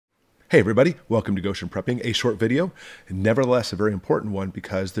Hey everybody, welcome to Goshen Prepping, a short video, nevertheless a very important one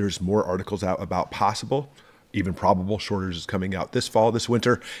because there's more articles out about possible, even probable shortages coming out this fall, this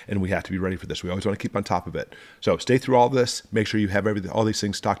winter, and we have to be ready for this. We always want to keep on top of it. So stay through all this, make sure you have all these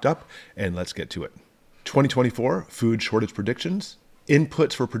things stocked up, and let's get to it. 2024 food shortage predictions.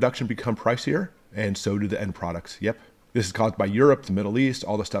 Inputs for production become pricier, and so do the end products. Yep. This is caused by Europe, the Middle East,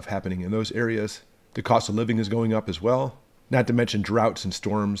 all the stuff happening in those areas. The cost of living is going up as well. Not to mention droughts and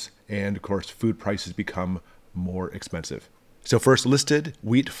storms, and of course, food prices become more expensive. So first listed,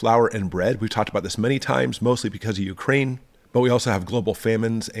 wheat, flour, and bread. We've talked about this many times, mostly because of Ukraine, but we also have global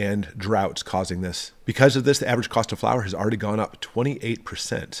famines and droughts causing this. Because of this, the average cost of flour has already gone up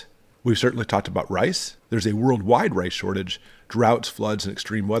 28%. We've certainly talked about rice. There's a worldwide rice shortage, droughts, floods, and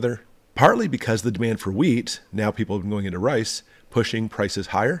extreme weather. Partly because the demand for wheat, now people have been going into rice, pushing prices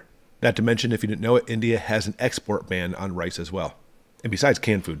higher. Not to mention, if you didn't know it, India has an export ban on rice as well. And besides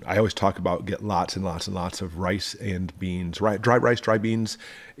canned food, I always talk about get lots and lots and lots of rice and beans, dry rice, dry beans.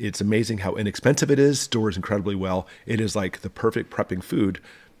 It's amazing how inexpensive it is, stores incredibly well. It is like the perfect prepping food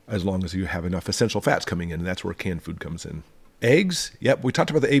as long as you have enough essential fats coming in, and that's where canned food comes in. Eggs, yep, we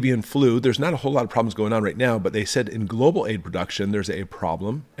talked about the avian flu. There's not a whole lot of problems going on right now, but they said in global egg production, there's a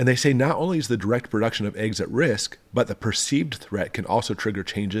problem. And they say not only is the direct production of eggs at risk, but the perceived threat can also trigger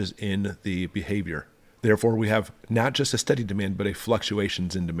changes in the behavior. Therefore, we have not just a steady demand, but a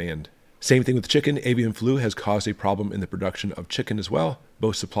fluctuations in demand. Same thing with chicken. Avian flu has caused a problem in the production of chicken as well,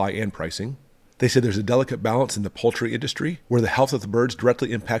 both supply and pricing. They say there's a delicate balance in the poultry industry where the health of the birds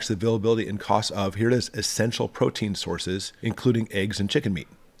directly impacts the availability and cost of, here it is, essential protein sources, including eggs and chicken meat.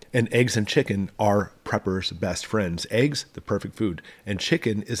 And eggs and chicken are preppers' best friends. Eggs, the perfect food. And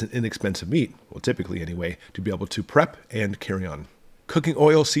chicken is an inexpensive meat, well, typically anyway, to be able to prep and carry on. Cooking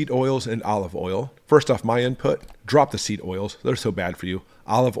oil, seed oils, and olive oil. First off, my input, drop the seed oils. They're so bad for you.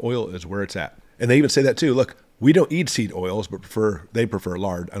 Olive oil is where it's at. And they even say that too. Look, we don't eat seed oils, but they prefer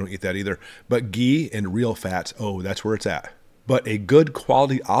lard. I don't eat that either. But ghee and real fats, oh, that's where it's at. But a good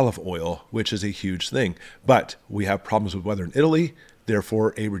quality olive oil, which is a huge thing. But we have problems with weather in Italy,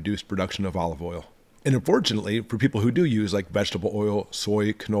 therefore a reduced production of olive oil. And unfortunately, for people who do use like vegetable oil,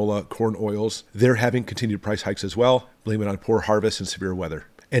 soy, canola, corn oils, they're having continued price hikes as well, blame it on poor harvest and severe weather.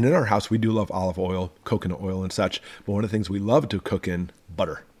 And in our house, we do love olive oil, coconut oil and such, but one of the things we love to cook in,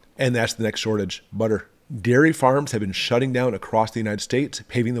 butter. And that's the next shortage, butter. Dairy farms have been shutting down across the United States,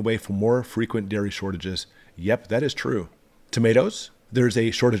 paving the way for more frequent dairy shortages. Yep, that is true. Tomatoes. There's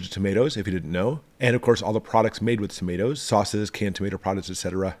a shortage of tomatoes, if you didn't know. And of course, all the products made with tomatoes, sauces, canned tomato products,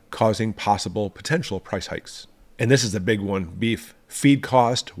 etc., causing potential price hikes. And this is the big one, beef. Feed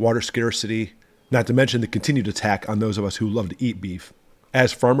cost, water scarcity, not to mention the continued attack on those of us who love to eat beef.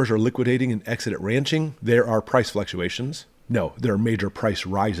 As farmers are liquidating and exit ranching, there are price fluctuations. No, there are major price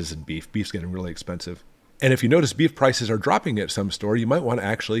rises in beef. Beef's getting really expensive. And if you notice beef prices are dropping at some store, you might want to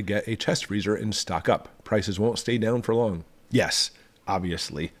actually get a chest freezer and stock up. Prices won't stay down for long. Yes,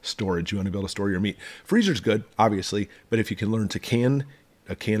 obviously, storage. You want to be able to store your meat. Freezer's good, obviously, but if you can learn to can,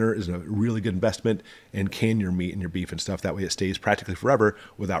 a canner is a really good investment, and can your meat and your beef and stuff. That way it stays practically forever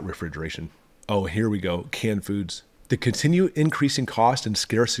without refrigeration. Oh, here we go, canned foods. The continued increasing cost and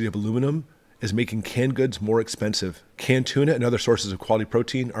scarcity of aluminum is making canned goods more expensive. Canned tuna and other sources of quality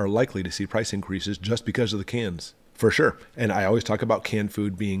protein are likely to see price increases just because of the cans. For sure. And I always talk about canned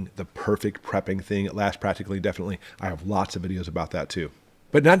food being the perfect prepping thing. It lasts practically indefinitely. I have lots of videos about that too.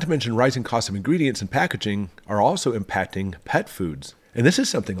 But not to mention rising costs of ingredients and packaging are also impacting pet foods. And this is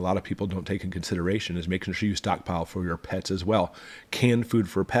something a lot of people don't take in consideration, is making sure you stockpile for your pets as well. Canned food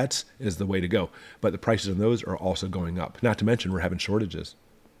for pets is the way to go. But the prices on those are also going up. Not to mention we're having shortages.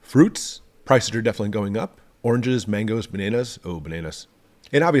 Fruits. Prices are definitely going up. Oranges, mangoes, bananas. Oh, bananas.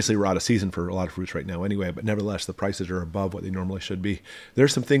 And obviously we're out of season for a lot of fruits right now anyway, but nevertheless, the prices are above what they normally should be.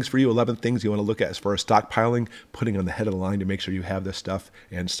 There's some things for you, 11 things you want to look at as far as stockpiling, putting on the head of the line to make sure you have this stuff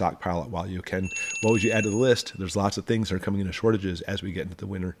and stockpile it while you can. What would you add to the list? There's lots of things that are coming into shortages as we get into the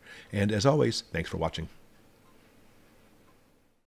winter. And as always, thanks for watching.